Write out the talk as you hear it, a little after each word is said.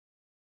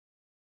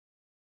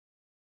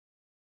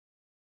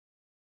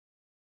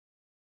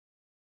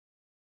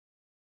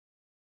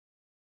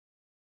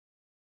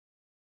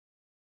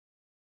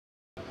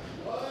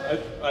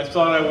I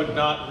thought I would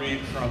not read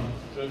from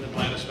the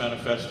Fez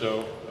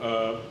Manifesto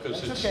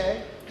because it's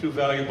too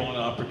valuable an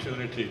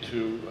opportunity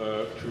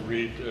to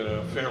read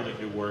fairly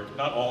new work,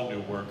 not all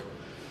new work,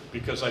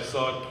 because I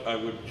thought I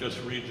would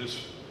just read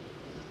this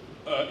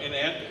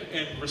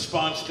in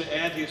response to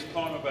Andy's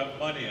poem about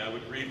money. I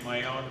would read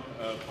my own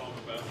poem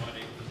about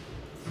money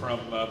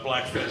from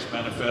Black Fez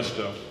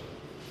Manifesto.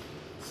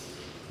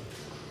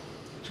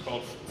 It's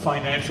called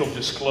Financial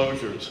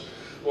Disclosures,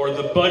 or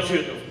The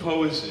Budget of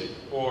Poesy,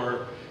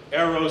 or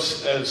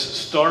Eros as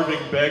Starving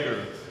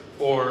Beggar,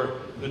 or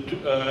the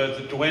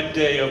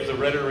Duende of the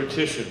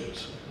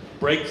Rhetoricians,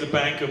 Break the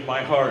Bank of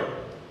My Heart,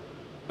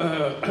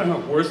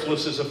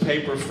 Worthless as a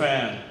Paper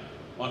Fan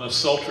on a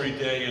Sultry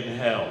Day in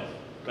Hell.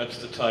 That's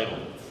the title.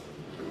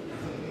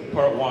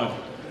 Part 1.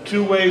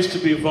 2 ways to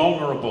be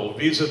vulnerable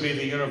vis-a-vis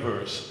the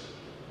universe.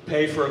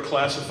 Pay for a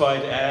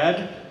classified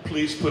ad,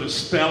 please put a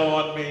spell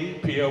on me,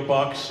 P.O.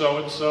 Box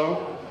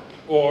so-and-so,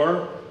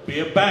 or be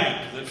a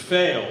bank that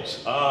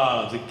fails.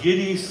 Ah, the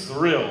giddy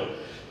thrill.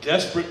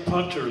 Desperate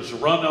punters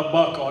run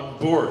amok on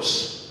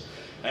bourse,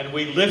 and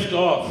we lift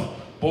off,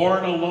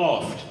 borne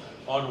aloft,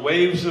 on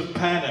waves of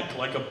panic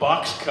like a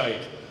box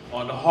kite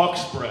on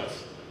hawk's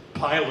breath,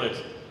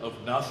 pilot of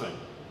nothing.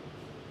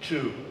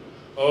 2.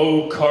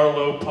 Oh,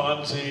 Carlo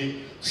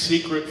Ponzi,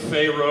 secret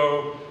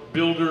pharaoh,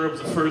 builder of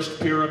the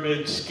first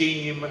pyramid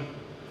scheme,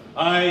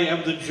 I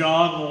am the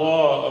John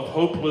Law of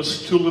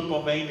hopeless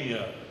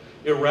tulipomania,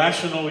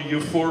 irrational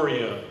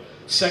euphoria,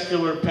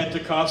 secular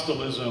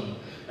Pentecostalism,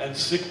 and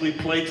sickly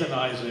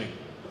Platonizing,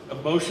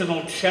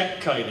 emotional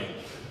check-kiting,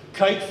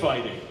 kite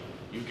fighting.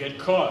 You get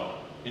caught,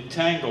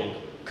 entangled,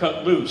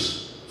 cut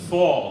loose,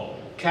 fall,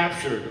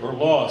 captured, or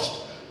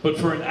lost. But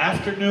for an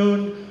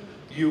afternoon,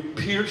 you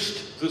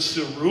pierced the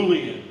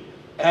cerulean,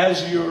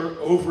 azure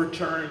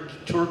overturned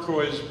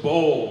turquoise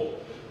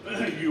bowl,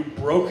 you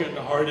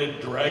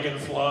broken-hearted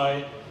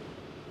dragonfly,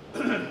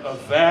 a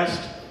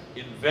vast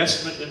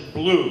investment in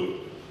blue,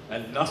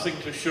 and nothing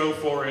to show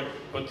for it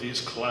but these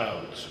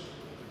clouds.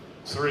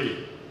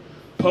 3.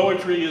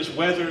 Poetry is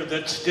weather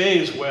that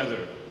stays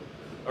weather,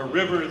 a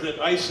river that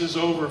ices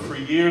over for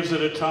years at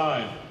a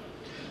time.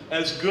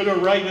 As good a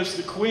right as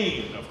the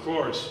Queen, of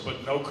course,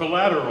 but no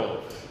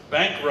collateral,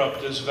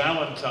 bankrupt as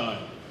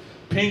Valentine,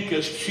 pink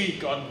as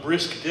cheek on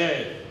brisk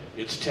day.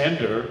 It's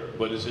tender,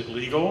 but is it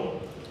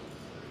legal?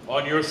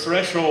 On your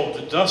threshold,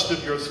 the dust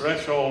of your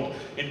threshold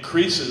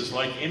increases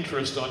like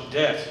interest on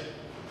debt,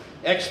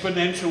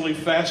 exponentially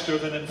faster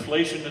than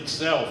inflation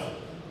itself,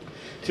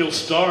 till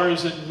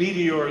stars and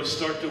meteors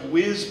start to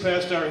whiz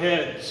past our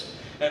heads,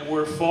 and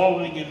we're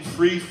falling in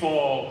free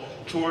fall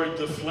toward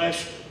the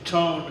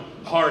flesh-toned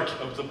heart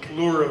of the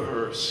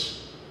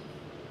pluriverse.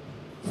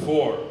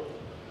 4.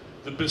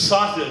 The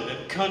besotted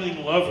and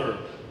cunning lover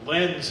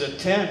lends at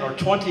 10 or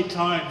 20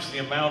 times the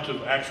amount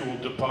of actual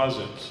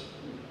deposits.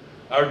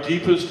 Our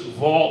deepest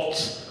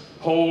vaults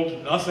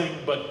hold nothing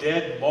but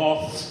dead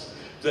moths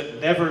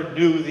that never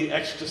knew the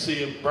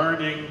ecstasy of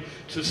burning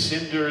to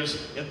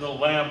cinders in the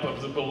lamp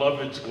of the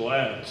beloved's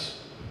glance.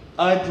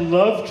 I'd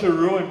love to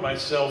ruin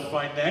myself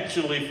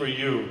financially for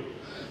you,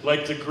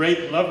 like the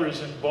great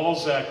lovers in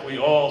Balzac we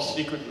all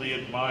secretly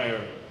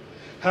admire.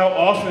 How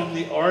often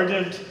the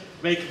ardent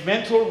make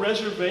mental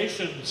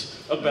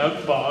reservations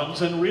about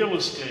bonds and real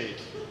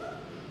estate.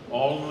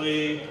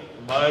 Only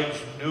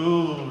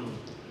Majnun,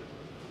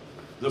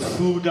 the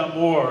fou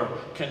d'amour,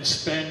 can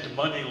spend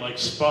money like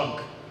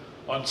spunk.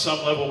 On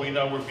some level we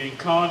know we're being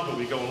conned, but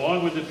we go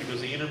along with it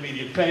because the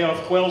intermediate payoff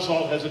quells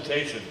all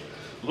hesitation.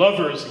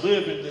 Lovers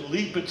live in the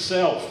leap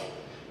itself,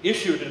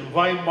 issued in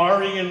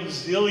Weimarian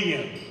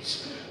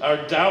zillions. Our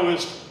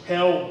Taoist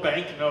hell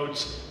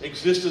banknotes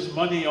exist as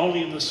money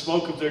only in the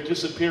smoke of their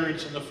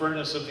disappearance in the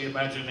furnace of the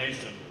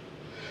imagination.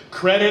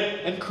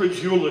 Credit and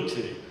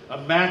credulity, a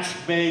match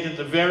made in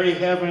the very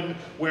heaven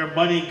where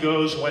money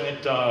goes when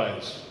it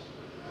dies.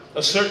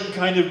 A certain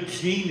kind of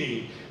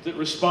genie that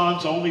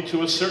responds only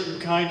to a certain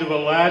kind of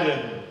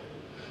Aladdin.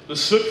 The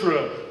sutra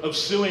of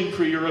suing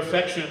for your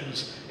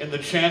affections in the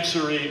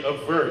chancery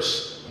of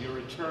verse, your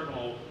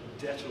eternal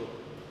debtor.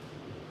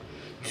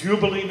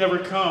 Jubilee never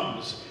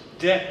comes.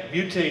 Debt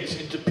mutates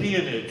into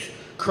peonage.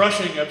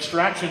 Crushing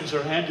abstractions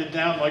are handed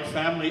down like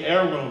family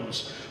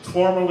heirlooms.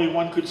 Formerly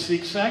one could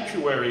seek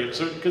sanctuary at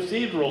certain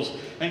cathedrals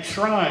and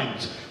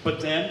shrines, but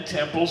then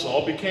temples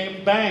all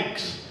became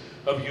banks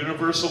of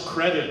universal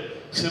credit,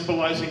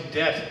 symbolizing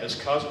debt as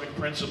cosmic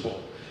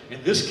principle.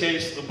 In this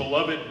case, the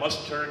beloved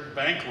must turn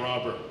bank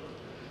robber.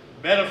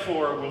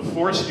 Metaphor will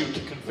force you to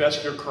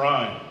confess your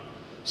crime.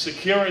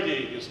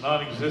 Security is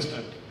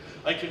non-existent.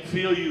 I can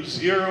feel you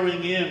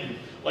zeroing in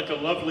like a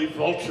lovely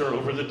vulture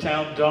over the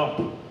town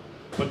dump.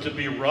 But to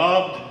be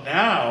robbed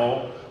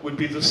now would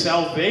be the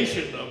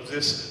salvation of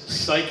this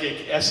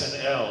psychic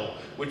S&L,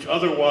 which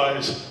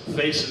otherwise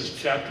faces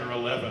chapter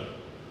 11.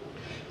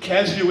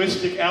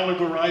 Casuistic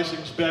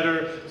allegorizing's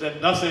better than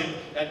nothing,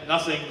 and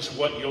nothing's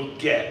what you'll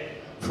get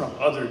from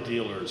other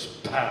dealers,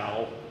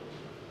 pal.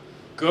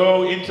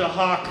 Go into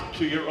hoc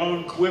to your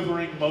own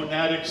quivering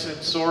monadic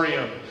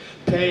sensorium.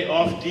 pay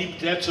off deep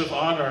debts of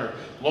honor,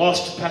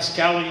 lost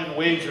Pascalian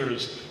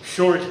wagers,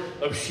 short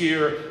of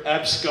sheer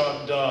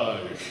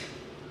abscondage.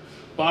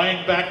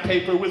 Buying back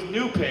paper with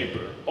new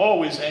paper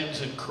always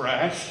ends in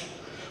crash,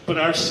 but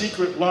our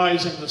secret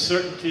lies in the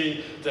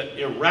certainty that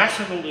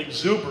irrational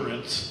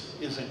exuberance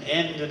is an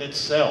end in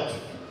itself.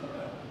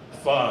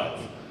 5.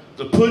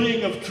 The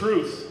pudding of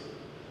truth,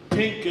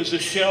 pink as a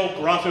shell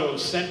grotto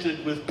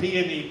scented with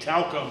peony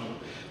talcum.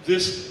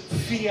 This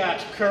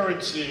fiat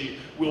currency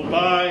will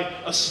buy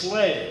a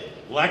sleigh,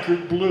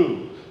 lacquered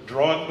blue,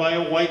 drawn by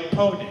a white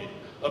pony,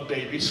 a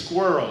baby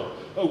squirrel,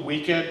 a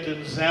weekend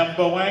in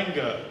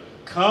Zamboanga.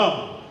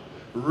 Come,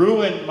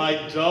 ruin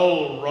my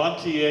dull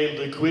rentier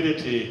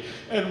liquidity,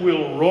 and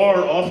we'll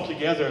roar off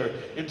together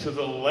into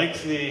the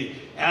lengthy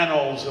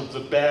annals of the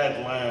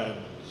Badlands.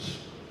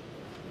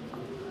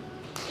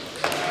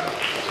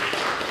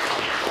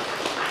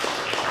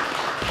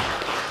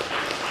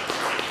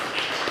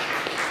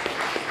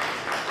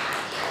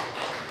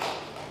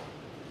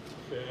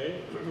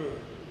 Okay.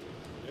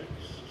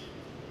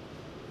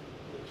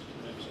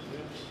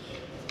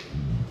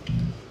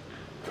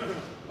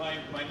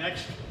 My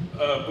next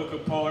book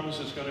of poems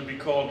is going to be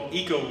called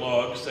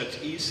Ecologues. That's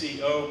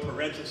ECO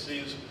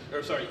parentheses,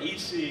 or sorry,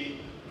 EC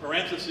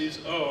parentheses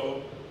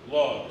O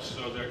logs.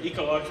 So they're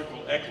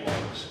ecological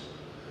eclogues.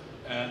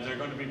 And they're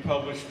going to be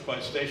published by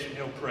Station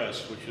Hill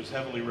Press, which is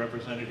heavily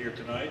represented here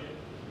tonight.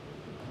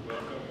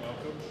 Welcome,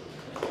 welcome.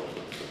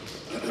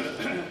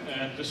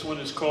 And this one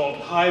is called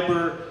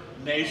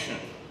Hibernation.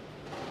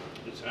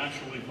 It's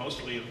actually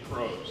mostly in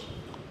prose.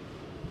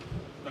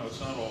 No, it's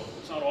not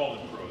all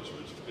in prose,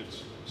 but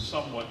it's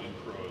somewhat in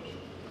prose.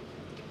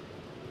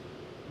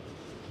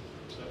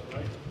 Is that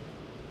right?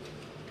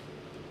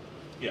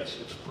 Yes,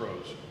 it's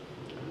prose.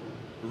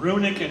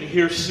 Runic and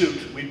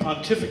hirsute, we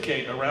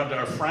pontificate around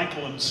our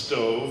Franklin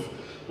stove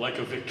like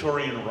a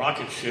Victorian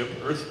rocket ship,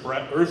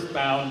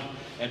 earthbound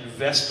and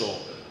vestal,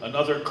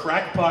 another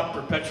crackpot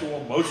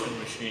perpetual motion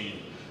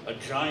machine, a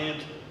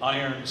giant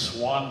iron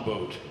swan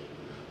boat.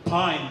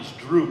 Pines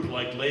droop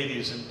like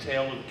ladies in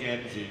tail of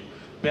Ganges,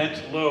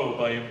 bent low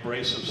by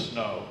embrace of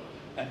snow.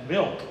 And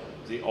milk,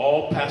 the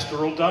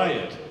all-pastoral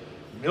diet,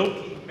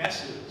 milky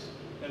messes,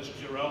 as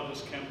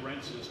Giraldus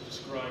Cambrensis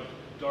described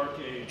Dark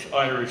Age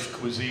Irish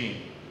cuisine.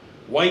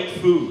 White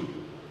food,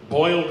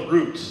 boiled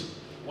roots,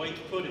 white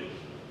pudding,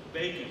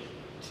 bacon,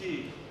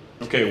 tea.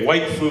 Okay,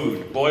 white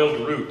food,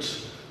 boiled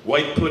roots,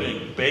 white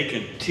pudding,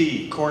 bacon,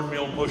 tea,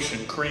 cornmeal mush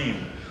and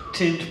cream,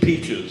 tinned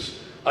peaches,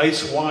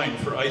 ice wine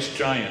for ice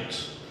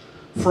giants.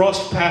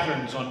 Frost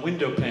patterns on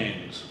window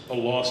panes, a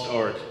lost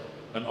art,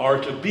 an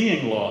art of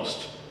being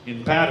lost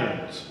in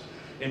patterns,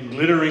 in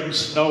glittering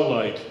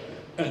snowlight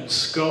and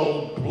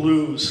skull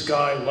blue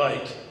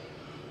skylight,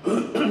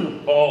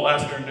 all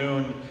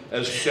afternoon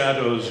as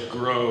shadows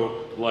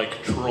grow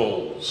like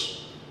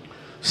trolls.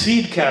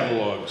 Seed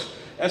catalogs,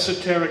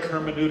 esoteric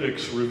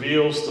hermeneutics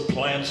reveals the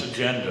plant's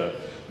agenda,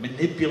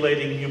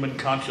 manipulating human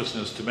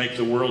consciousness to make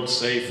the world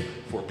safe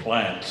for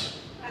plants.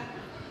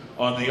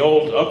 On the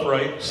old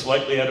upright,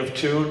 slightly out of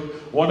tune,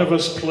 one of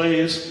us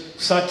plays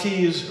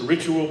Satie's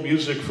ritual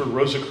music for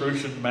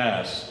Rosicrucian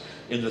Mass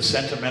in the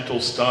sentimental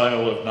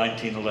style of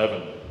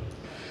 1911.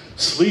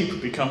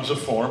 Sleep becomes a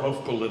form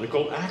of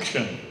political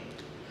action.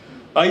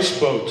 Ice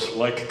boats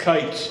like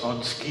kites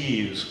on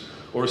skis,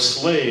 or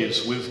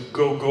sleighs with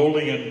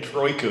Gogolian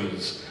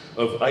troikas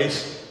of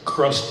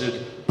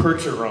ice-crusted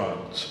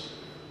percherons.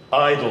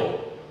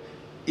 Idle,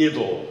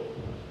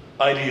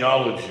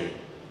 ideology.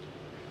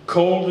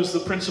 Cold is the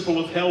principle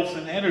of health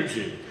and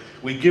energy.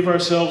 We give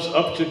ourselves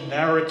up to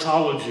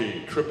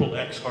narratology,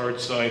 XXX hard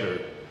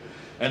cider,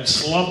 and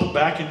slump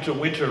back into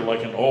winter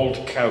like an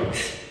old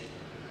couch.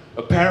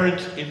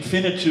 Apparent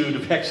infinitude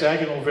of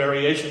hexagonal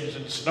variations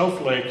in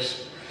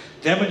snowflakes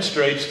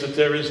demonstrates that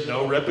there is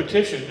no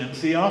repetition in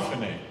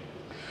theophany.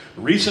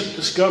 Recent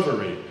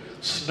discovery,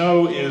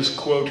 snow is,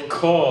 quote,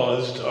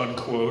 caused,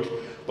 unquote,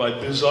 by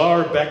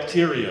bizarre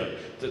bacteria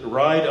that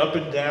ride up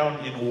and down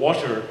in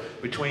water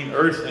between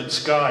earth and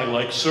sky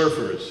like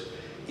surfers.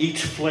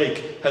 Each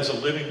flake has a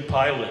living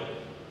pilot,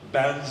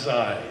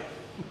 Banzai.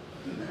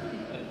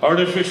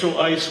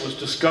 Artificial ice was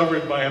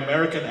discovered by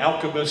American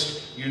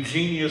alchemist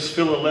Eugenius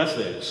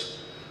Philalethes,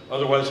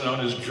 otherwise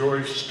known as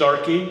George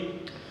Starkey,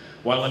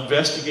 while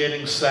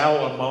investigating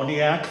sal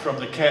ammoniac from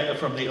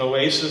the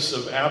oasis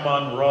of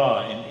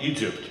Ammon-Ra in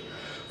Egypt.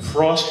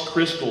 Frost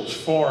crystals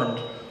formed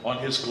on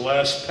his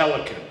glass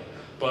pelican,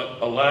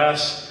 but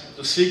alas,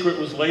 the secret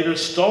was later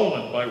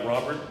stolen by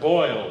Robert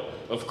Boyle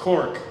of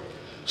Cork,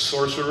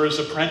 sorcerer's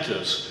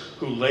apprentice,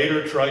 who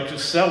later tried to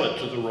sell it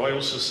to the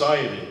Royal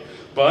Society.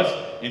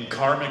 But in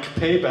karmic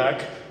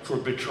payback for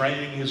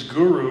betraying his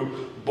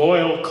guru,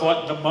 Boyle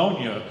caught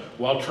pneumonia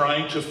while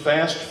trying to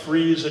fast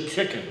freeze a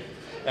chicken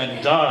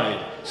and died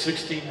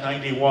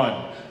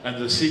 1691, and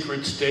the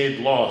secret stayed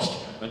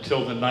lost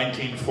until the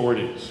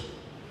 1940s.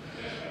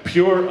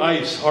 Pure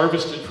ice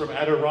harvested from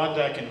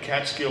Adirondack and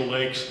Catskill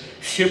lakes,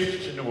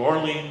 shipped to New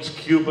Orleans,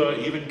 Cuba,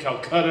 even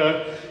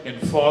Calcutta in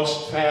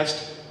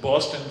fast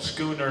Boston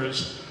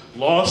schooners,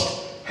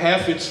 lost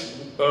half its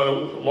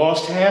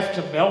lost half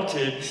to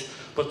meltage,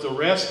 but the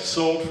rest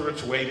sold for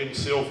its weight in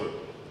silver.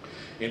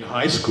 In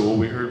high school,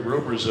 we heard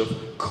rumors of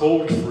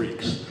cold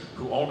freaks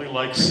who only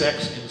like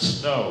sex in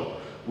snow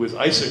with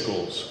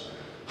icicles,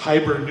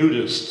 hyper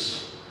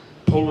nudists,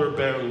 polar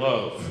bear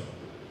love.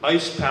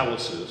 Ice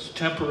palaces,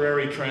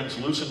 temporary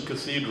translucent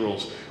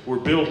cathedrals were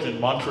built in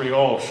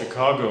Montreal,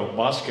 Chicago,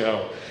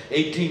 Moscow.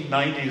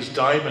 1890s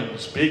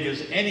diamonds big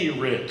as any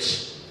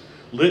Ritz,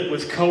 lit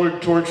with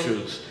colored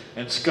torches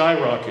and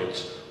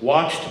skyrockets,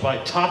 watched by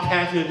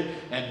top-hatted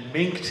and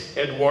minked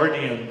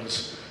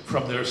Edwardians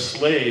from their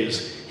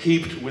sleighs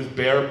heaped with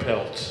bear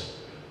pelts.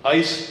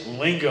 Ice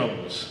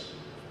lingams,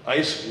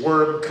 ice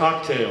worm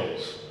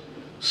cocktails,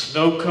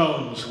 snow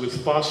cones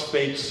with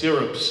phosphate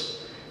syrups,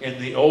 in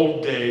the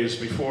old days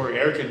before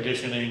air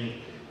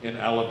conditioning in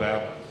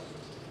Alabama.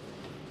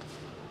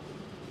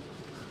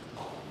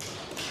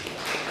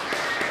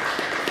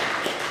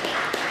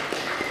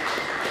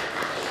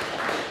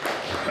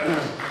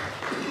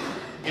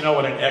 You know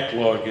what an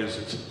eclogue is?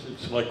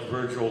 It's like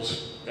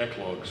Virgil's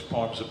eclogues,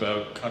 poems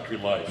about country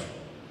life,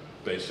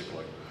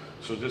 basically.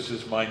 So this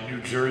is my New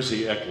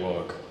Jersey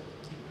eclogue.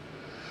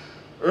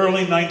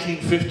 Early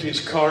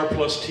 1950s car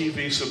plus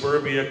TV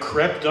suburbia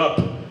crept up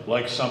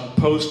like some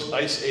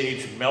post-Ice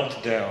Age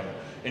meltdown,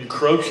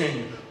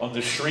 encroaching on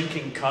the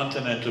shrinking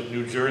continent of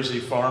New Jersey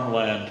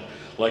farmland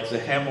like the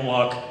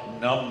hemlock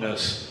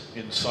numbness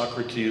in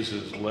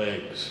Socrates'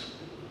 legs.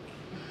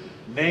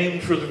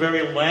 Named for the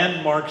very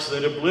landmarks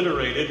that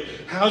obliterated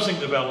housing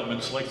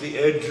developments like the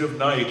edge of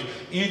night,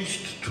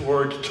 inched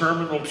toward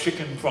terminal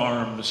chicken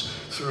farms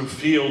through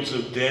fields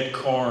of dead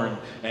corn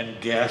and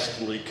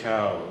ghastly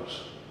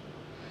cows.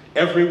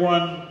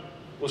 Everyone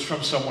was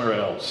from somewhere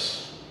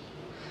else.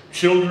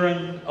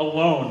 Children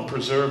alone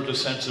preserved a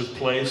sense of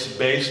place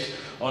based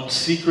on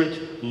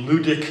secret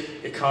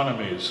ludic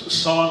economies,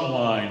 song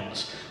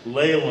lines,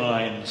 ley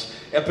lines,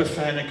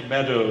 epiphanic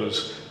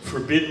meadows,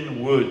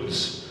 forbidden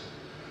woods,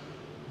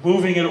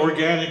 moving at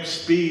organic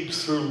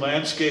speeds through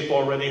landscape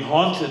already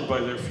haunted by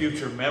their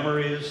future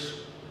memories,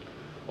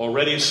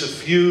 already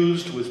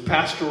suffused with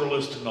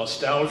pastoralist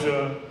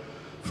nostalgia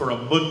for a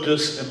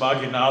mundus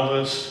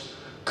imaginalis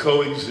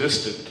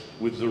coexistent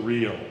with the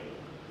real,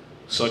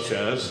 such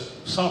as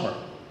summer,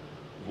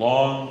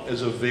 long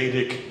as a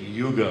Vedic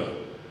yuga,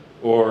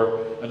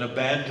 or an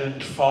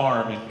abandoned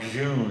farm in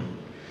June,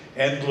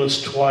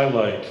 endless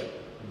twilight,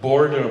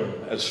 boredom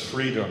as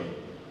freedom,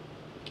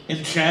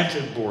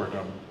 enchanted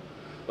boredom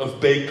of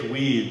baked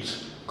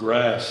weeds,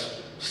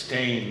 grass,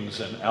 stains,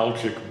 and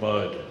algic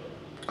mud.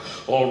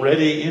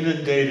 Already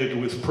inundated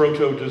with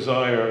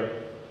proto-desire,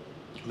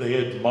 they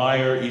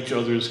admire each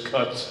other's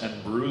cuts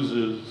and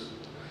bruises.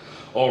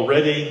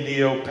 Already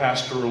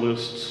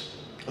neo-pastoralists,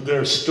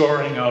 they're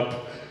storing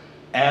up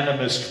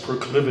animist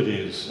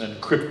proclivities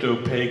and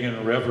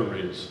crypto-pagan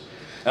reveries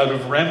out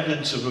of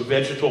remnants of a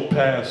vegetal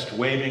past,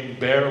 wading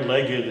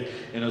bare-legged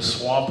in a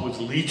swamp with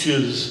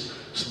leeches,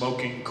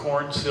 smoking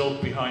corn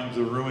silk behind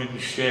the ruined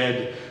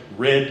shed,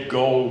 red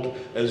gold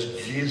as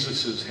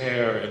Jesus'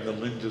 hair in the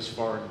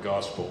Lindisfarne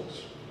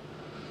Gospels.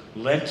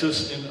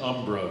 Lentus in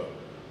umbra,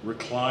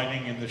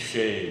 reclining in the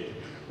shade,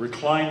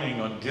 reclining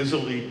on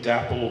dizzily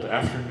dappled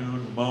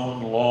afternoon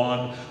mown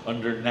lawn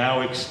under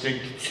now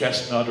extinct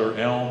chestnut or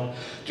elm,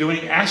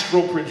 doing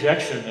astral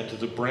projection into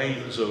the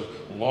brains of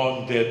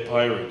long dead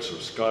pirates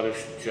or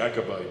Scottish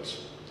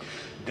Jacobites.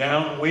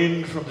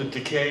 Downwind from the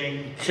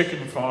decaying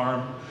chicken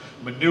farm,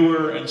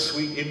 manure and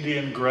sweet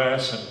Indian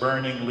grass and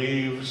burning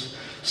leaves,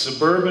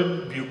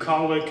 suburban,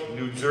 bucolic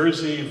New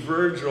Jersey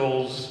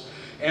Virgils,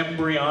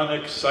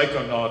 embryonic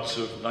psychonauts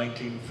of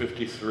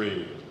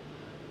 1953.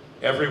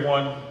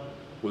 Everyone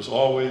was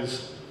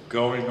always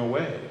going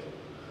away.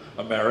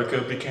 America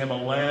became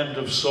a land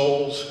of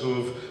souls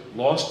who have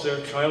lost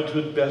their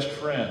childhood best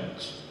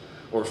friends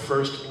or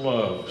first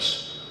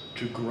loves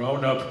to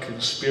grown-up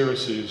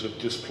conspiracies of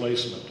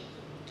displacement.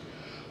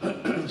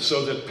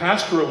 So that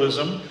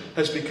pastoralism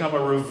has become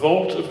a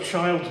revolt of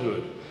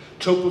childhood,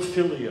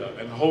 topophilia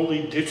and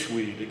holy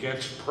ditchweed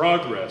against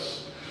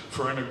progress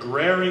for an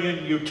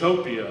agrarian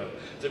utopia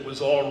that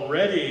was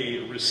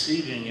already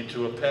receding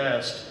into a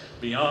past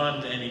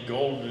beyond any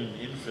golden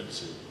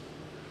infancy.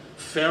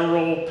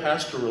 Feral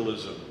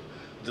pastoralism,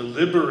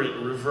 deliberate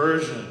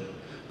reversion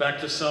back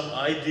to some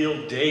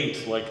ideal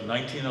date like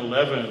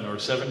 1911 or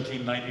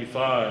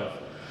 1795,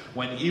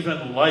 when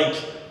even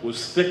light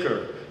was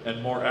thicker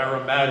and more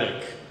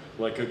aromatic,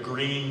 like a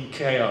green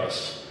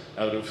chaos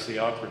out of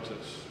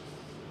Theocritus.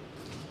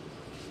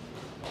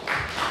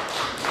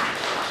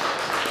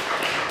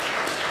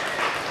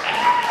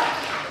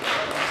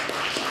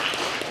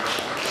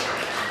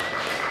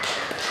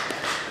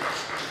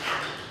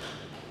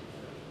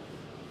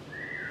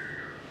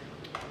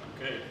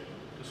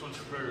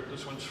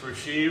 This one's for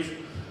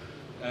Shiv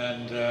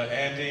and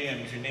Andy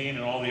and Janine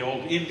and all the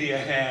old India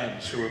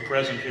hands who are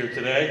present here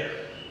today.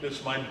 This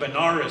is my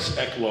Benares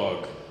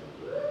eclogue.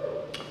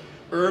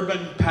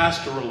 Urban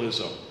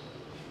pastoralism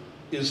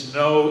is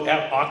no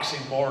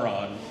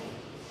oxymoron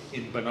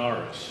in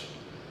Benares.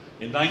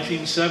 In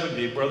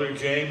 1970, Brother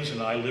James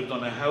and I lived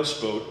on a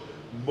houseboat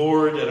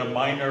moored at a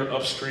minor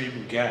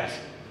upstream ghat.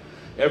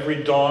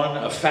 Every dawn,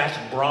 a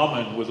fat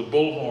Brahmin with a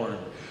bullhorn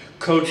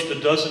coached a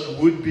dozen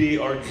would-be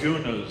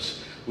Arjunas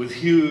with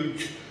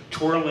huge,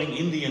 twirling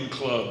Indian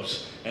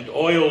clubs and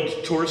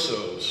oiled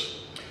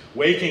torsos,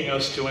 waking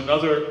us to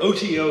another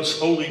otiose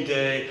holy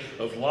day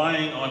of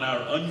lying on our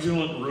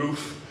undulant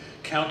roof,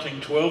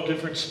 counting 12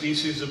 different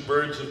species of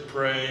birds of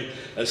prey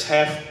as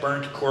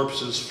half-burnt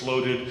corpses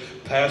floated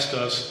past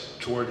us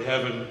toward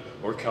heaven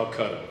or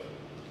Calcutta.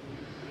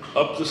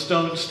 Up the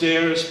stone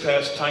stairs,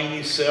 past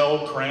tiny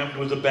cell crammed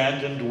with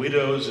abandoned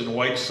widows in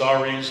white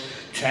saris,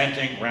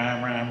 chanting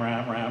ram, ram,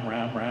 ram, ram,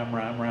 ram, ram,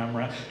 ram, ram,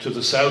 ram, to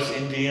the South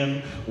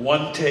Indian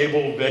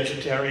one-table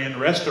vegetarian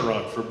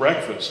restaurant for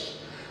breakfast.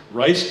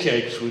 Rice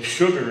cakes with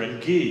sugar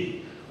and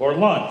ghee, or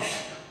lunch,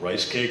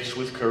 rice cakes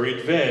with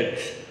curried veg,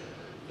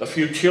 a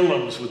few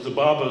chillums with the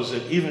babas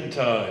at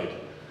eventide,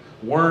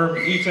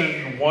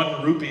 worm-eaten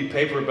 1 rupee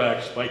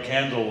paperbacks by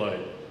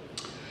candlelight.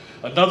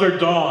 Another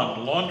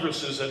dawn,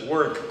 laundresses at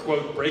work,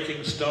 quote,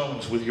 breaking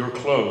stones with your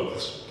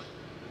clothes.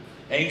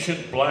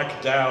 Ancient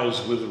black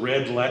dhows with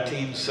red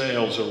lateen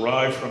sails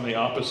arrive from the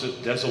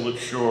opposite desolate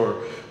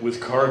shore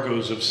with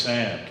cargoes of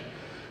sand.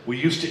 We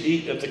used to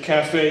eat at the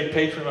cafe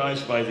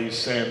patronized by these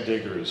sand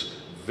diggers,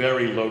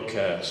 very low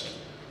caste.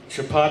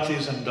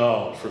 Chapatis and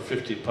dal for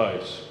 50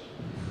 pice.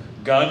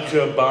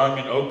 Ganja, bhang,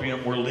 and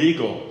opium were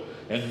legal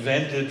and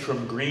vended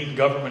from green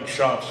government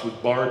shops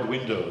with barred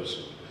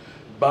windows.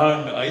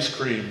 Bhang ice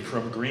cream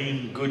from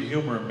green good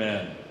humor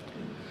men.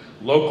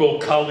 Local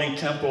Kali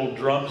temple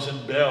drums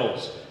and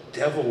bells,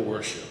 devil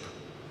worship.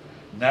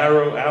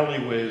 Narrow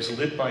alleyways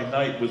lit by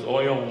night with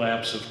oil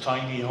lamps of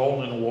tiny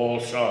hole-in-wall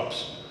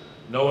shops.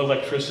 No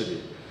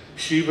electricity.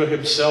 Shiva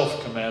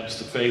himself commands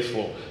the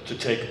faithful to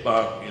take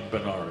bhang in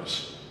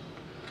Benares.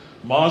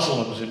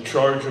 Muslims in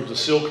charge of the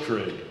silk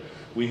trade.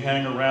 We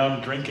hang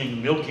around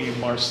drinking milky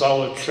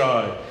marsala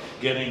chai,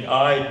 getting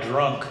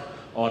eye-drunk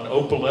on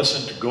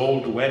opalescent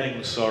gold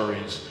wedding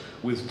saris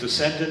with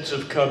descendants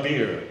of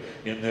Kabir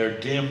in their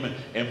dim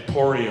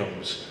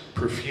emporiums,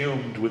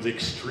 perfumed with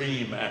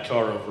extreme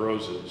attar of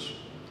roses.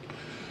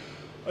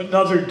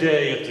 Another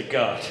day at the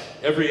Ghat.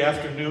 Every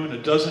afternoon,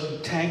 a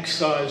dozen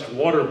tank-sized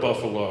water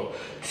buffalo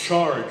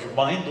charge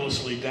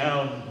mindlessly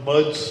down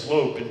mud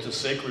slope into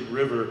Sacred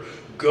River,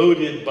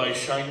 goaded by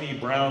shiny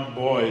brown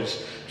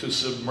boys to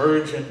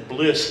submerge in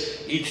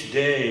bliss each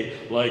day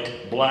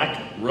like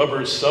black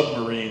rubber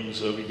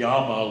submarines of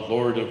Yama,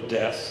 Lord of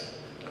Death.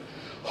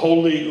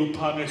 Holy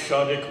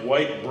Upanishadic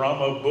white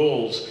Brahma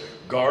bulls,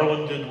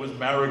 garlanded with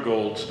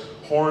marigolds,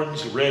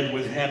 horns red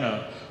with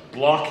henna,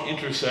 block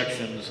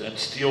intersections and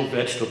steal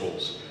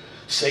vegetables.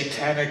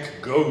 Satanic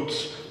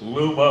goats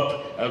loom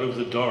up out of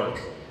the dark.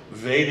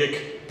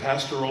 Vedic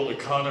pastoral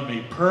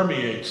economy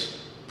percolates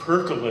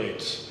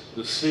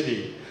the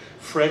city.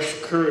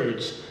 Fresh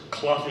curds,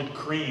 clotted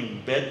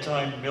cream,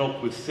 bedtime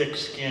milk with thick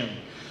skin,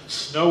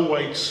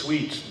 snow-white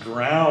sweets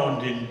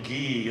drowned in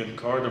ghee and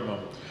cardamom,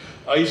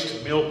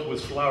 iced milk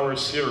with flour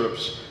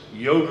syrups,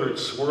 yogurt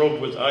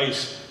swirled with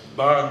ice,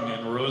 bhang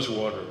and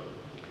rosewater.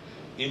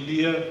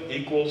 India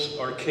equals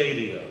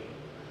Arcadia.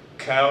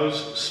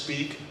 Cows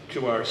speak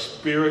to our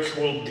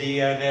spiritual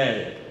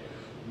DNA.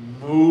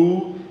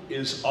 Moo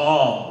is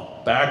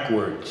Om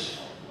backwards.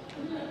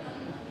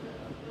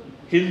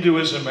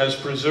 Hinduism has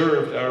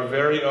preserved our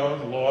very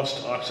own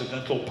lost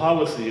Occidental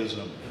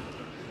polytheism.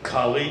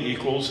 Kali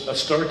equals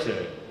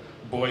Astarte.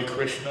 Boy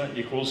Krishna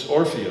equals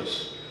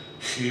Orpheus.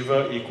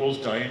 Shiva equals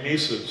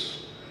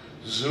Dionysus.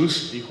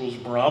 Zeus equals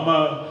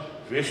Brahma.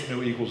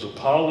 Vishnu equals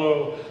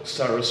Apollo.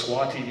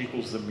 Saraswati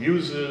equals the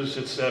Muses,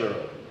 etc.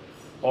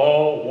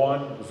 All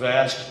one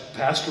vast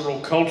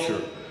pastoral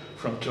culture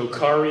from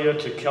Tokaria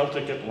to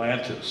Celtic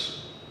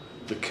Atlantis.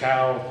 The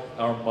cow,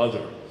 our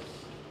mother.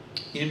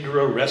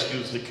 Indra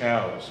rescues the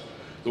cows.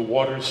 The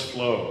waters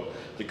flow.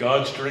 The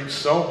gods drink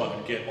soma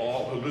and get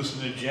all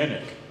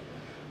hallucinogenic.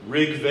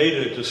 Rig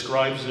Veda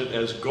describes it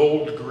as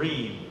gold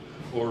green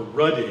or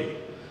ruddy,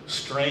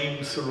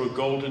 strained through a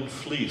golden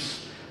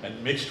fleece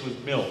and mixed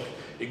with milk,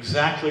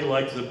 exactly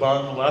like the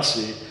bhang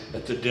lassi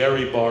at the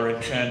dairy bar in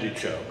Chandni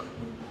Chowk.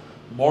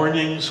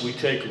 Mornings we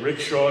take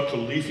rickshaw to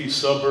leafy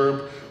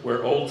suburb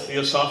where old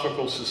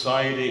Theosophical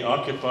Society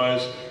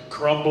occupies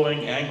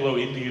crumbling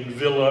Anglo-Indian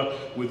villa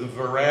with a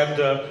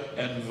veranda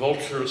and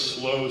vulture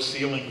slow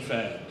ceiling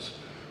fans.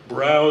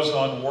 Browse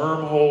on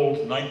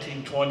wormholed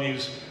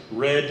 1920s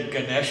red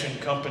Ganesh and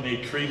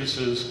Company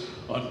treatises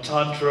on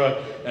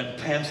Tantra and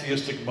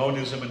pantheistic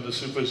monism and the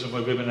Sufism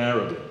of Ibn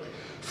Arabi.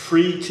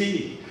 Free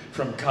tea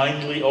from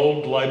kindly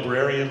old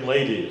librarian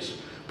ladies.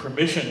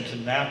 Permission to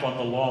nap on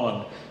the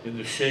lawn in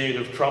the shade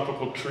of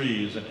tropical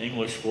trees and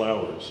English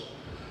flowers.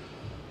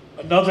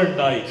 Another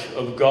night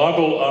of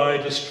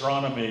goggle-eyed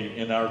astronomy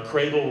in our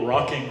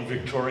cradle-rocking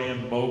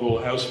Victorian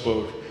mogul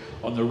houseboat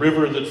on the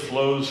river that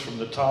flows from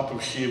the top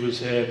of Shiva's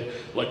head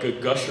like a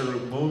gusher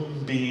of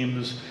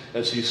moonbeams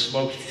as he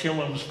smoked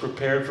chillums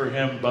prepared for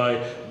him by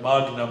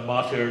Magna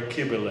Mater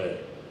Kibele.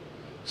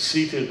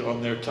 Seated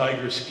on their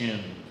tiger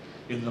skin,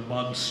 in the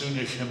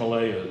monsoonish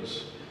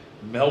Himalayas,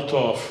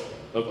 melt-off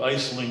of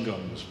ice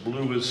lingams,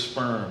 blue as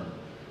sperm.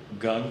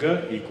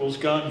 Ganga equals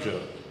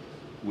ganja,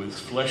 with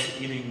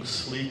flesh-eating,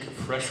 sleek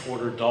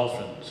freshwater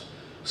dolphins,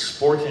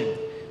 sporting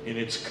in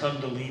its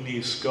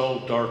kundalini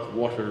skull-dark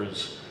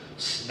waters,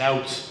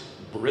 snouts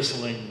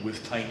bristling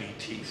with tiny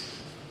teeth.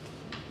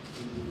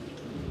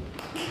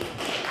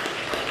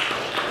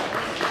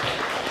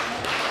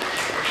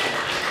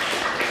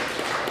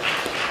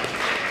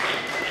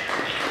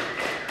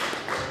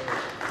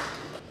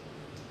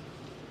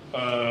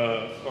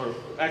 Or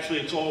actually,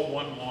 it's all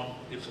one long.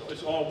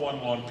 It's all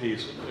one long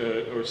piece,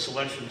 or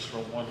selections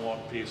from one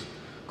long piece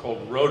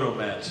called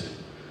rhodomancy.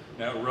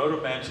 Now,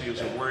 rhodomancy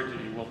is a word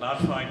that you will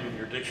not find in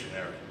your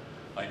dictionary.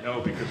 I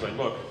know because I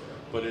looked,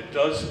 but it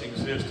does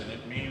exist, and it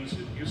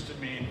used to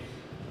mean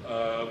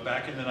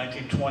back in the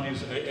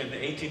 1920s, in the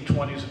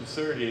 1820s and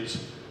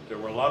 30s, there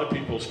were a lot of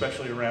people,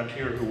 especially around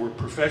here, who were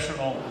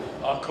professional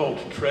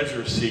occult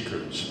treasure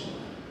seekers.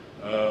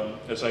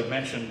 As I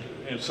mentioned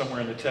somewhere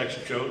in the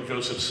text,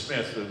 Joseph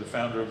Smith, the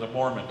founder of the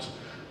Mormons,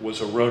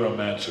 was a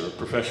rhodomancer, a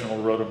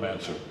professional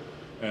rhodomancer.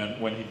 And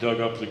when he dug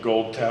up the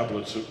gold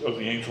tablets of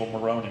the angel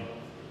Moroni,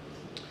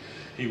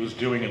 he was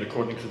doing it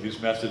according to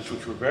these methods,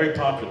 which were very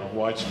popular and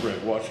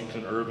widespread.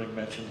 Washington Irving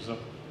mentions them.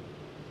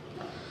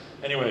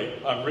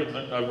 Anyway, I've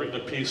written a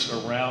piece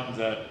around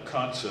that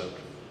concept,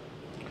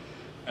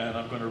 and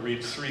I'm going to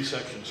read 3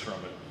 sections from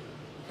it.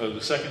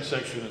 The second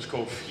section is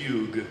called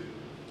Fugue.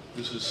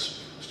 This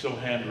is still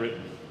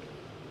handwritten,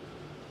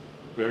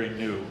 very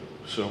new,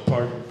 so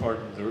pardon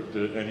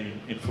any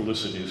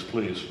infelicities,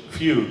 please.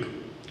 Fugue.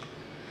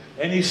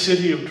 Any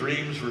city of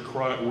dreams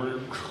requires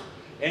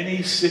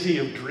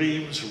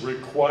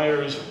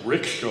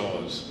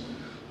rickshaws,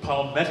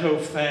 palmetto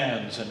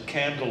fans, and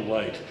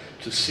candlelight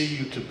to see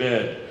you to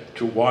bed,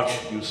 to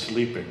watch you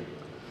sleeping.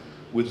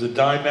 With the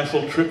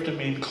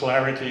dimethyltryptamine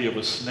clarity of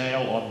a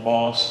snail on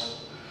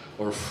moss,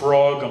 or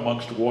frog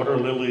amongst water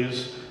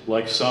lilies,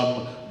 like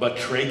some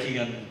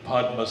batrachian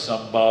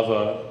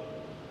Padmasambhava.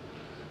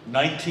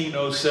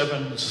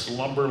 1907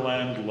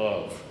 slumberland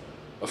love,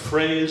 a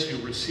phrase you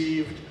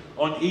received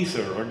on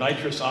ether or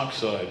nitrous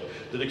oxide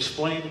that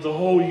explained the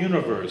whole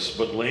universe,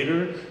 but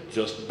later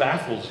just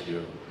baffles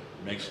you,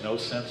 makes no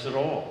sense at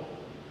all.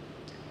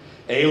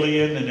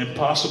 Alien and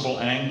impossible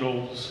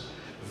angles,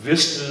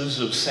 vistas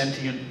of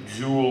sentient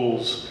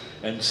jewels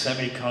and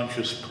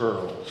semi-conscious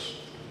pearls.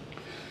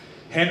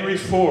 Henry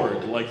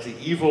Ford, like the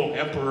evil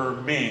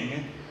Emperor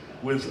Ming,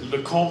 with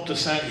Le Comte de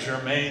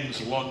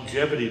Saint-Germain's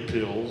longevity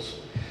pills,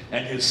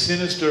 and his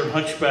sinister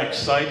hunchback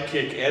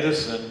sidekick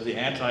Edison, the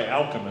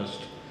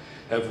anti-alchemist,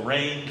 have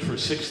reigned for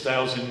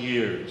 6,000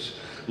 years,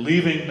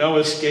 leaving no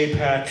escape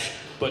hatch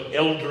but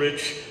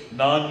eldritch,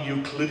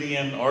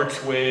 non-Euclidean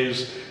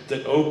archways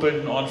that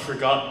open on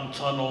forgotten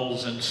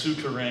tunnels and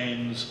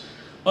souterrains,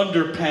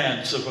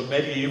 underpants of a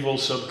medieval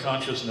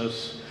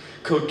subconsciousness,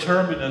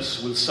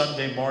 coterminous with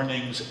Sunday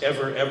morning's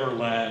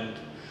ever-everland,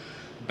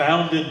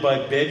 bounded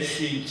by bed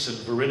sheets and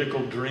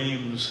veridical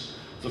dreams,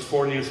 the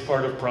 40th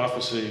part of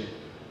prophecy,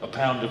 a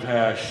pound of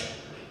hash,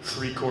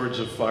 3 cords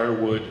of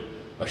firewood,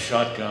 a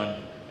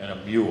shotgun, and a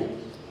mule.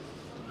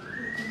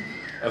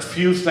 A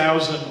few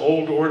thousand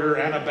old order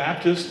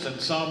Anabaptists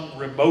and some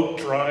remote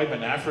tribe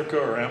in Africa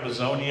or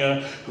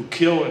Amazonia who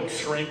kill and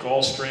shrink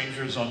all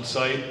strangers on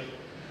sight,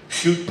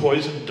 shoot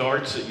poison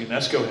darts at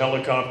UNESCO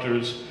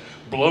helicopters,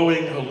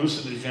 blowing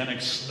hallucinogenic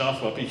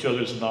snuff up each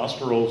other's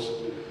nostrils,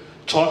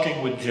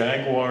 talking with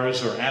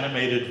jaguars or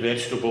animated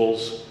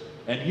vegetables,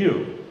 and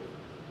you,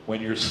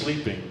 when you're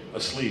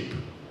asleep,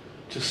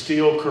 to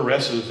steal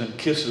caresses and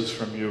kisses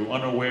from you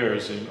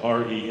unawares in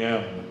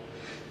REM,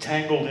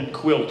 tangled in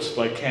quilts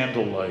by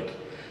candlelight,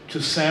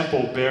 to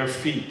sample bare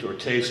feet or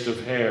taste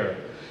of hair,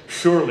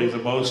 surely the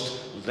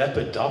most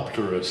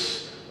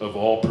lepidopterous of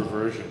all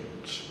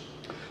perversions.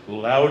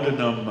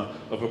 Laudanum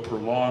of a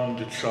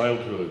prolonged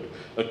childhood,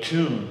 a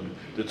tune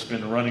that's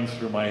been running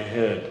through my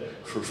head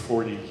for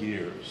 40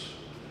 years.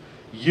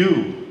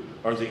 You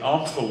are the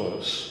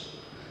omphalos,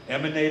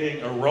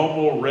 emanating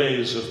aromal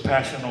rays of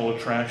passional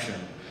attraction,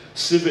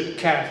 civet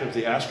cat of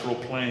the astral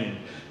plane,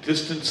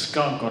 distant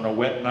skunk on a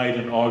wet night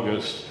in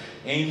August,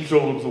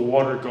 angel of the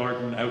water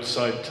garden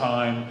outside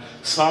time,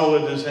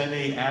 solid as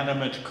any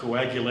animate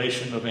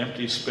coagulation of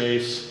empty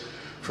space,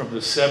 from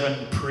the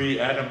 7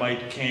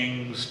 pre-Adamite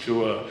kings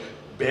to a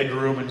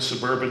bedroom in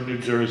suburban New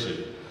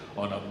Jersey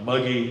on a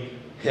muggy,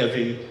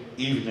 heavy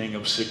evening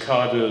of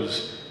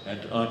cicadas and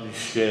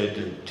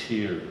unshed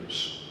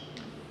tears.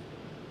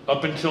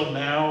 Up until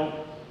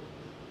now,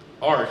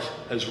 art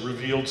has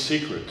revealed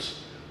secrets,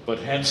 but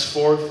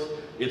henceforth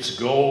its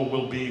goal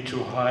will be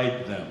to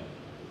hide them.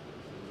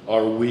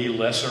 Are we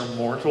lesser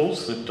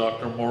mortals than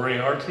Dr.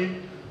 Moriarty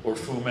or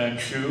Fu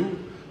Manchu?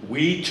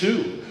 We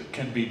too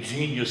can be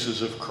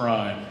geniuses of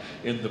crime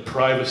in the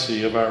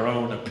privacy of our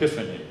own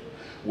epiphany,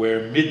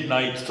 where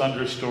midnight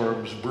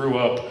thunderstorms brew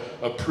up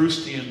a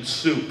Proustian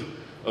soup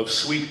of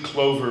sweet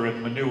clover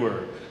and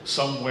manure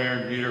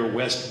somewhere near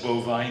West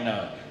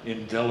Bovina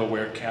in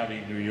Delaware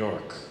County, New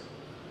York.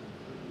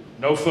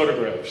 No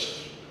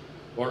photographs,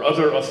 or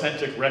other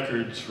authentic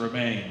records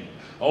remain.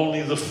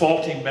 Only the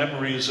faulty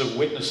memories of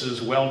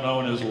witnesses well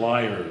known as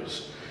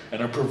liars,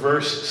 and a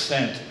perverse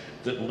scent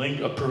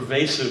a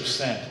pervasive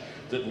scent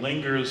that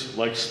lingers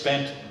like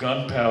spent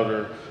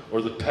gunpowder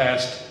or the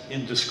past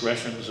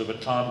indiscretions of a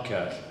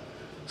tomcat.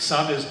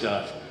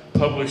 Samizdat,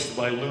 published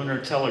by Lunar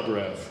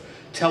Telegraph,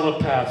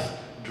 telepath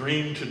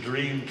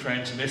dream-to-dream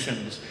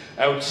transmissions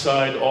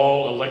outside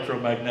all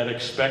electromagnetic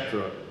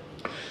spectra,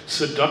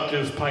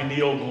 seductive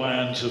pineal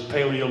glands of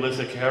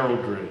Paleolithic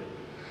heraldry.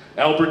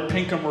 Albert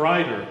Pinkham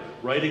Ryder,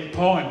 writing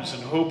poems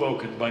in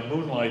Hoboken by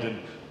moonlight and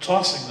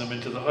tossing them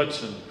into the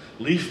Hudson,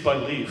 leaf by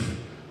leaf,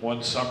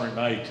 one summer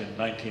night in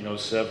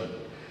 1907.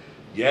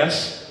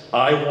 Yes,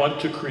 I want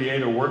to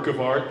create a work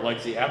of art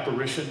like the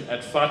apparition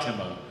at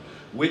Fatima,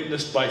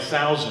 witnessed by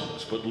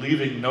thousands, but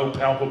leaving no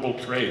palpable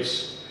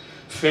trace.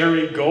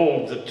 Fairy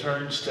gold that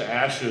turns to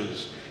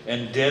ashes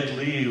and dead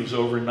leaves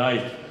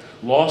overnight,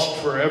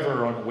 lost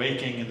forever on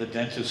waking in the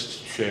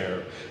dentist's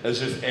chair,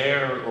 as if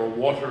air or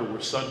water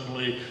were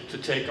suddenly to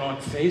take on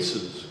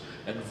faces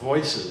and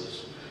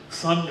voices,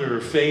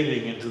 thunder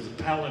fading into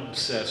the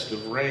palimpsest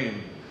of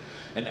rain,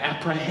 an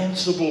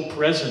apprehensible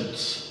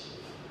presence.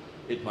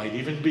 It might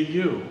even be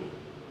you,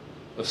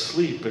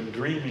 asleep and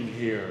dreaming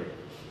here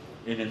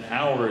in an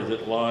hour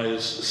that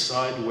lies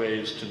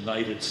sideways to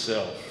night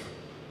itself.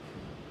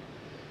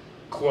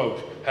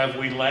 Quote, have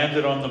we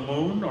landed on the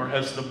moon, or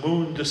has the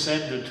moon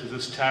descended to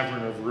this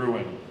tavern of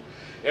ruin?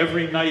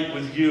 Every night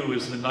with you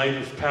is the night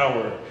of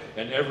power,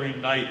 and every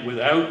night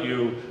without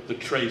you, the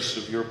trace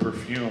of your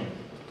perfume.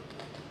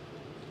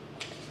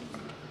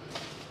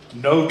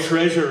 No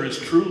treasure is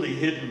truly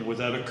hidden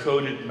without a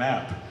coded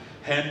map,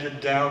 handed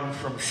down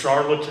from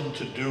charlatan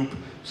to dupe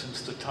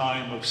since the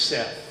time of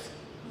Seth.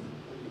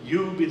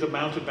 You be the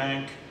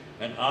mountebank,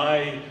 and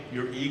I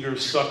your eager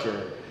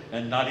succor,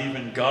 and not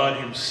even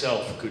God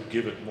himself could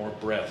give it more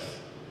breath.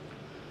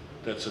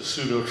 That's a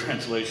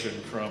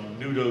pseudo-translation from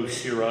Nudo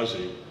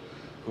Shirazi,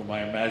 whom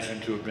I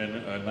imagine to have been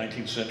a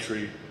 19th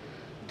century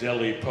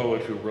Delhi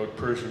poet who wrote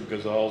Persian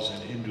ghazals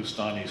in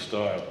Hindustani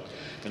style.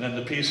 And then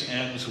the piece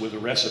ends with a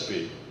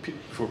recipe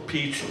for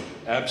peach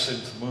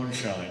absinthe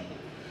moonshine.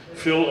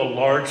 Fill a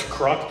large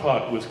crock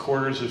pot with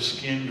quarters of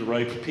skinned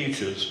ripe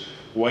peaches,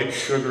 white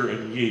sugar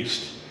and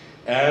yeast.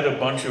 Add a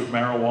bunch of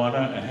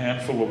marijuana, a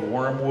handful of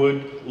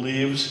wormwood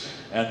leaves,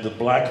 and the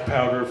black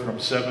powder from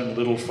 7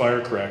 little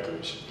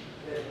firecrackers.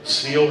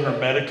 Seal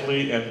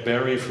hermetically and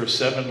bury for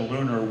 7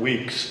 lunar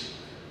weeks.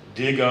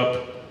 Dig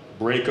up,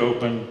 break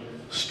open,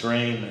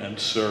 strain, and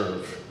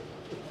serve.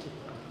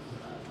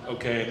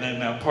 Okay, and then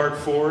now part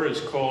 4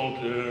 is called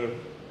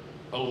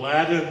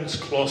Aladdin's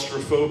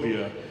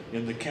Claustrophobia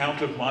in the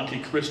Count of Monte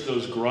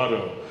Cristo's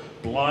Grotto.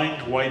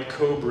 Blind white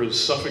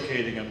cobras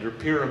suffocating under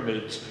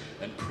pyramids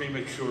and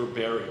premature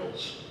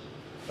burials.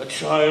 A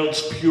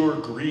child's pure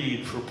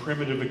greed for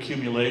primitive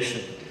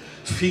accumulation.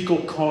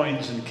 Fecal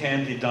coins and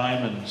candy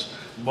diamonds.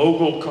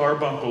 Mogul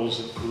carbuncles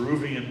and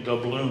Peruvian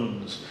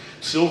doubloons.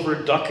 Silver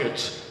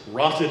ducats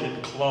rotted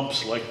in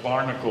clumps like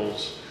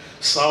barnacles.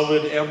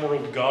 Solid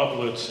emerald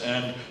goblets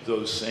and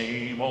those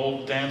same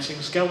old dancing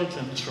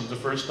skeletons from the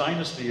First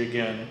Dynasty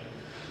again.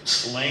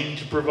 Slain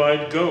to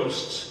provide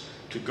ghosts,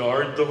 to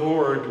guard the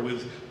horde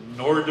with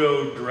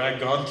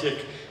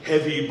Nordo-Dragontic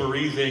heavy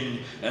breathing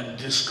and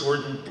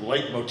discordant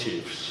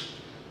leitmotifs,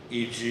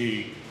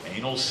 e.g.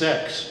 anal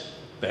sex,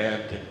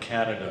 banned in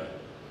Canada,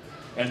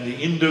 and the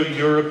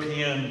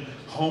Indo-European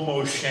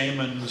homo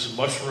shaman's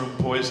mushroom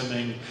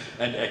poisoning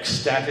and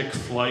ecstatic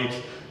flight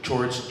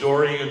towards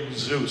Dorian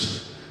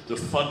Zeus, the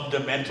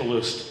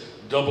fundamentalist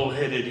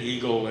double-headed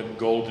eagle and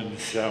golden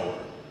shower.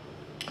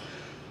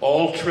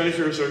 All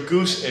treasures are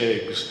goose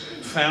eggs,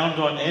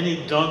 found on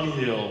any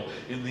dunghill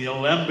in the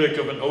alembic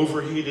of an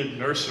overheated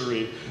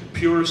nursery,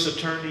 pure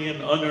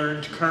Saturnian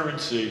unearned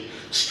currency,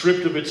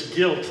 stripped of its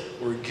guilt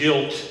or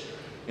guilt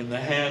in the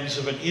hands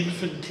of an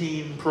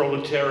infantine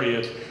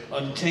proletariat,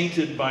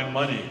 untainted by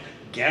money,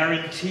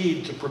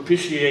 guaranteed to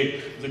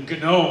propitiate the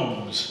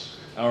gnomes,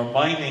 our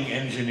mining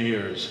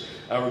engineers,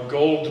 our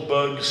gold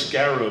bug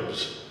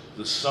scarabs,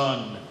 the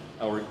sun,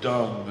 our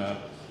dung.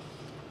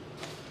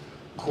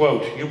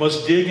 Quote, you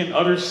must dig in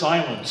utter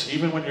silence,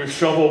 even when your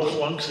shovel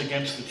clunks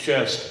against the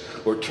chest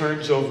or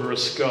turns over a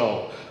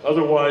skull.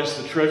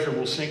 Otherwise, the treasure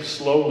will sink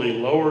slowly,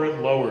 lower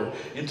and lower,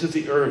 into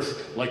the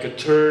earth like a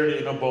turd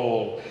in a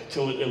bowl,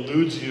 till it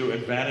eludes you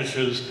and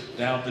vanishes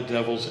down the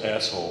devil's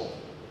asshole.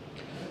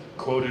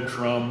 Quoted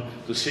from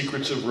The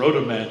Secrets of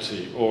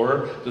Rhodomancy,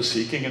 or The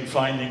Seeking and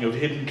Finding of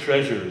Hidden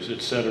Treasures,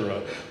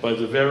 etc., by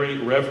the very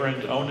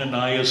Reverend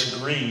Onanias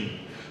Green,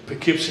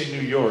 Poughkeepsie,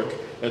 New York,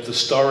 at the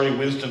Starry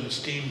Wisdom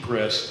Steam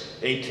Press,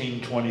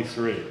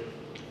 1823.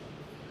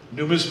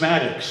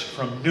 Numismatics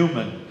from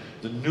Newman,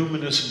 the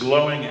numinous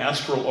glowing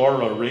astral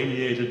aura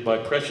radiated by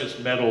precious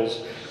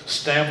metals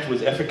stamped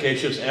with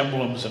efficacious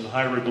emblems and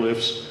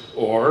hieroglyphs,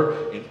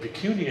 or, in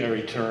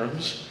pecuniary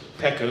terms,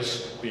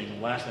 pecus being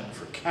Latin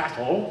for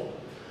cattle,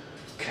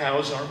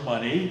 cows are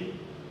money,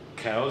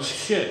 cows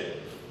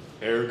shit.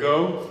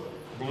 Ergo,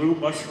 blue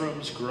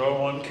mushrooms grow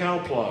on cow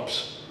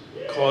plops.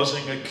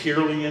 causing a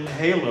Kirlian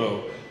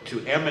halo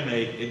to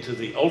emanate into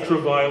the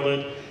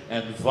ultraviolet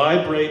and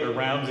vibrate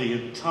around the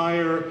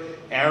entire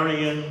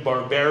Aryan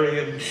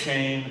barbarian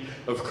chain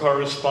of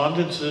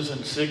correspondences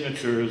and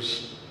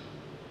signatures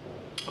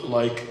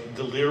like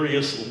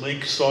delirious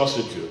link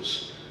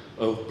sausages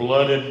of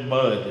blood and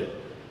mud,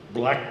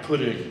 black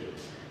pudding,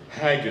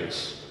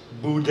 haggis,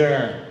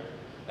 boudin,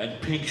 and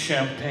pink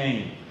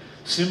champagne,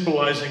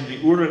 symbolizing the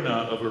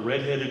urina of a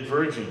red-headed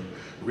virgin,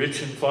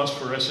 rich in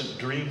phosphorescent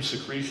dream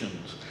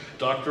secretions.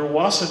 Dr.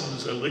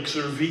 Wasson's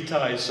elixir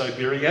vitae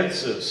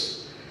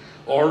siberiensis,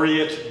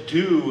 aureate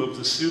dew of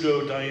the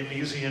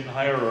pseudo-Dionysian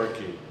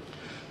hierarchy.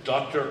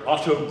 Dr.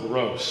 Otto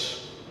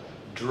Gross,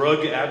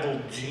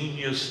 drug-addled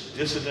genius,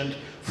 dissident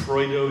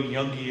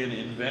Freudo-Jungian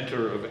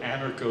inventor of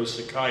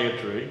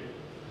anarcho-psychiatry,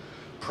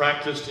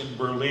 practiced in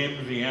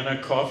Berlin,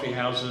 Vienna, coffee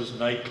houses,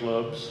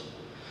 nightclubs,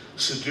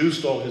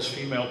 seduced all his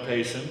female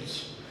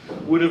patients,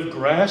 would have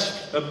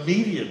grasped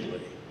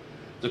immediately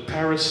the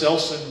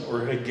Paracelsian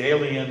or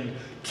Hegelian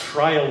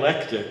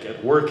trialectic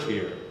at work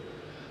here.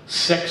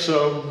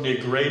 Sexo,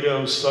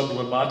 nigredo,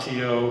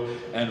 sublimatio,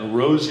 and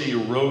rosy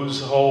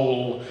rose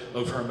hole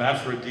of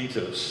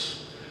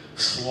Hermaphroditus,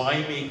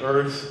 slimy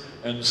earth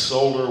and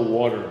solar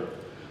water,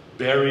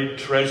 buried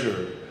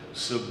treasure,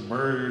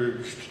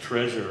 submerged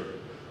treasure,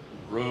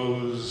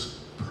 rose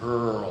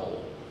pearl.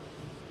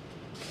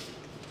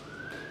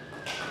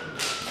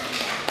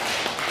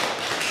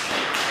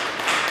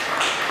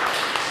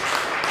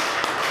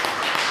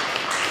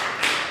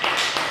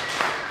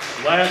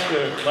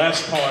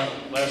 Last poem,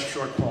 last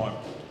short poem.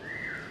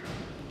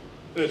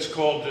 It's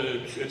called,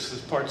 it's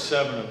part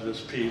 7 of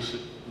this piece,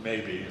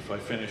 maybe, if I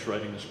finish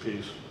writing this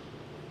piece.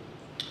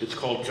 It's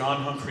called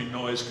John Humphrey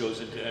Noyes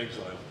Goes into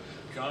Exile.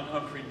 John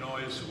Humphrey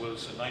Noyes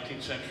was a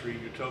 19th century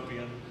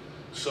utopian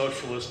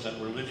socialist and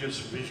religious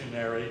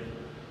visionary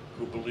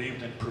who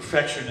believed in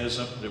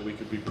perfectionism, that we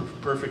could be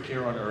perfect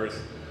here on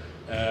earth,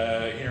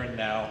 here and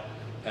now.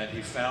 And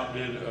he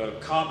founded a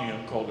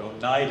commune called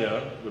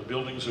Oneida. The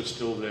buildings are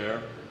still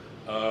there.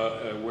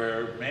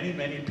 Where many,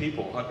 many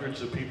people,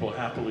 hundreds of people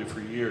happily for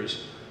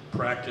years,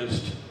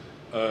 practiced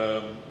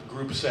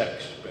group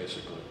sex,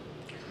 basically.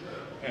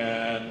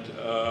 And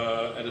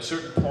at a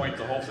certain point,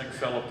 the whole thing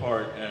fell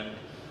apart, and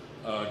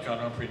John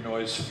Humphrey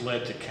Noyes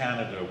fled to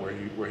Canada,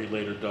 where he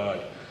later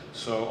died.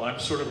 So I'm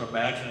sort of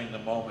imagining the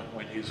moment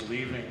when he's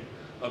leaving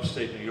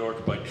upstate New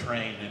York by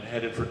train and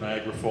headed for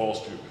Niagara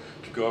Falls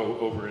to go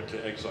over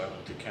into exile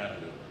into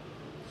Canada.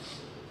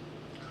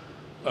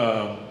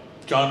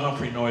 John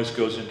Humphrey Noyes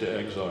Goes into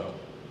Exile.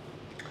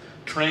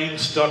 Train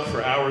stuck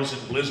for hours in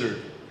blizzard.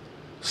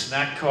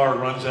 Snack car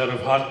runs out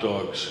of hot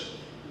dogs.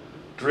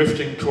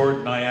 Drifting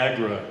toward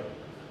Niagara.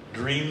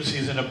 Dreams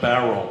he's in a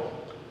barrel.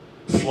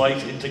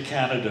 Flight into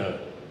Canada.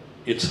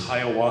 Its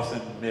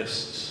Hiawathan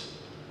mists.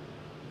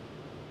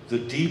 The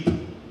deep,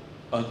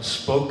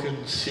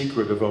 unspoken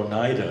secret of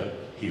Oneida,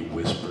 he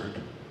whispered,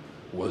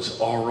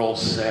 was oral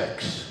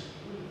sex,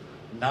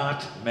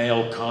 not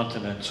male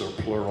continence or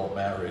plural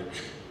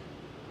marriage.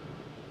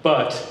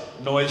 But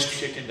Noyes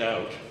chickened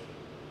out,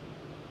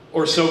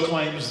 or so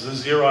claims the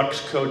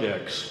Xerox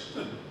Codex,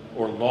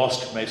 or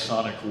lost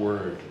Masonic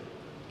word.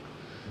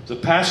 The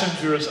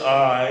passenger's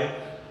eye,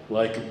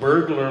 like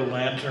burglar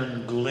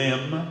lantern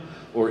glim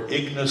or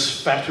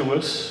ignis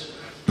fatuus,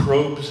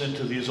 probes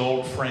into these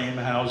old frame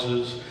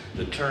houses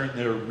that turn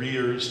their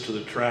rears to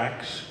the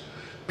tracks,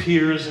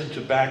 peers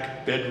into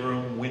back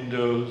bedroom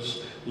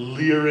windows,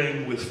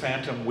 leering with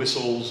phantom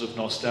whistles of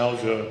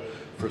nostalgia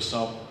for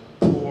some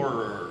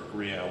poorer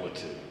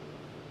reality.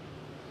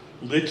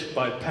 Lit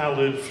by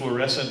pallid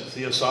fluorescent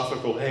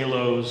theosophical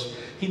halos,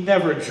 he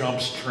never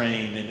jumps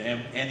train in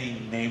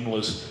any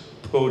nameless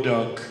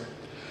podunk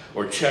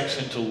or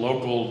checks into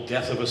local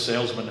death of a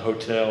salesman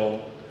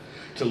hotel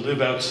to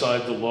live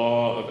outside the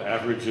law of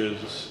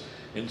averages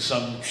in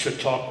some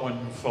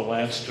Chautauquan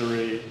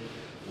phalanstery,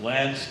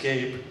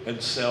 landscape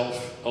and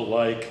self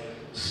alike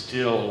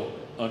still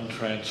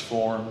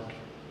untransformed.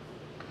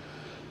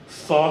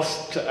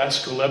 Thoth to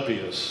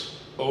Asclepius,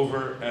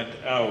 over and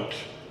out,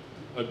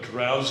 a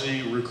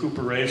drowsy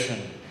recuperation,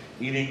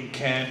 eating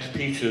canned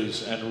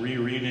peaches and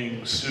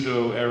rereading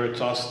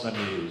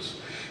pseudo-Eratosthenes.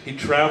 He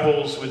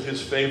travels with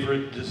his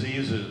favorite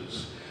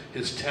diseases,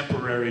 his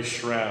temporary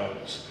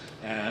shrouds,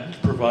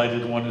 and,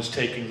 provided one is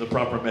taking the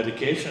proper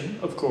medication,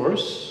 of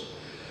course,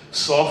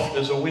 soft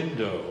as a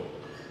window,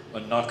 a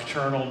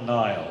nocturnal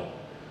Nile,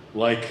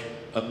 like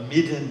a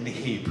midden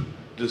heap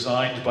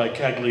designed by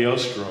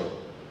Cagliostro.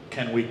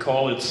 Can we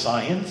call it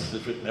science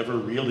if it never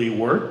really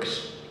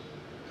works?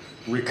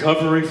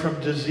 Recovery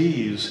from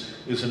disease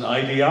is an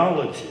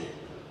ideology,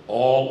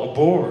 all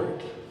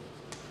aboard.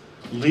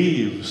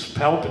 Leaves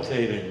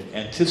palpitating,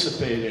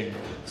 anticipating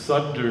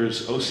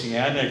thunder's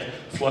oceanic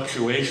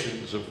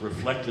fluctuations of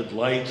reflected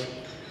light.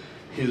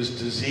 His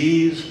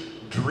disease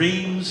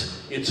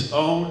dreams its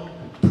own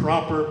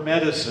proper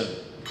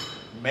medicine,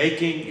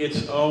 making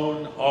its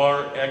own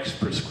RX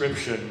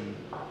prescription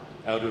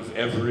out of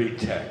every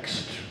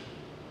text.